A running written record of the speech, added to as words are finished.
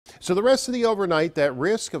So the rest of the overnight, that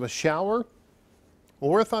risk of a shower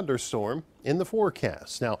or a thunderstorm in the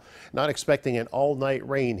forecast. Now, not expecting an all-night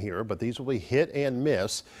rain here, but these will be hit and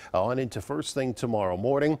miss on into first thing tomorrow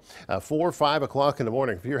morning, 4 or 5 o'clock in the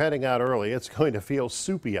morning. If you're heading out early, it's going to feel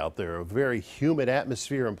soupy out there. A very humid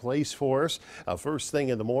atmosphere in place for us. First thing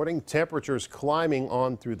in the morning, temperatures climbing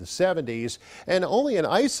on through the 70s, and only an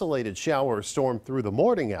isolated shower or storm through the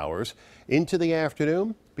morning hours. Into the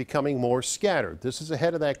afternoon, becoming more scattered. This is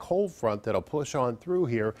ahead of that cold front that'll push on through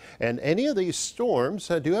here, and any of these storms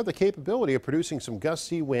do have the capability of producing some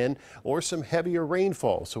gusty wind or some heavier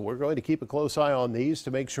rainfall. So we're going to keep a close eye on these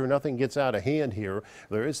to make sure nothing gets out of hand here.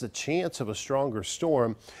 There is the chance of a stronger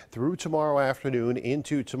storm through tomorrow afternoon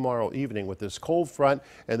into tomorrow evening with this cold front,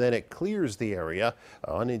 and then it clears the area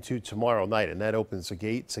on into tomorrow night, and that opens the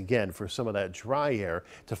gates again for some of that dry air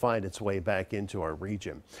to find its way back into our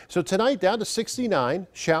region. So tonight down to 69.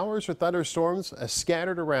 Showers or thunderstorms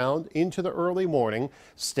scattered around into the early morning,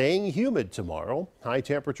 staying humid tomorrow. High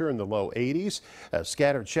temperature in the low 80s. A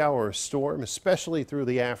scattered shower or storm, especially through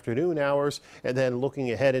the afternoon hours. And then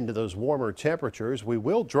looking ahead into those warmer temperatures, we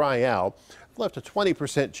will dry out. Left a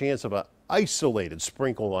 20% chance of a isolated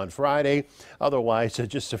sprinkle on Friday. Otherwise,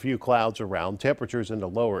 just a few clouds around. Temperatures in the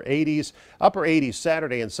lower 80s, upper 80s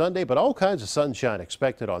Saturday and Sunday, but all kinds of sunshine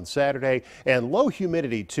expected on Saturday, and low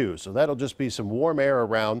humidity too. So that'll just be some warm air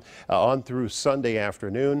around on through Sunday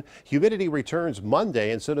afternoon. Humidity returns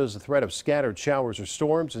Monday, and so does the threat of scattered showers or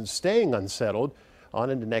storms, and staying unsettled on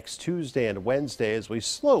into next Tuesday and Wednesday as we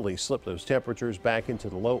slowly slip those temperatures back into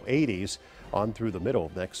the low 80s on through the middle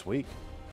of next week.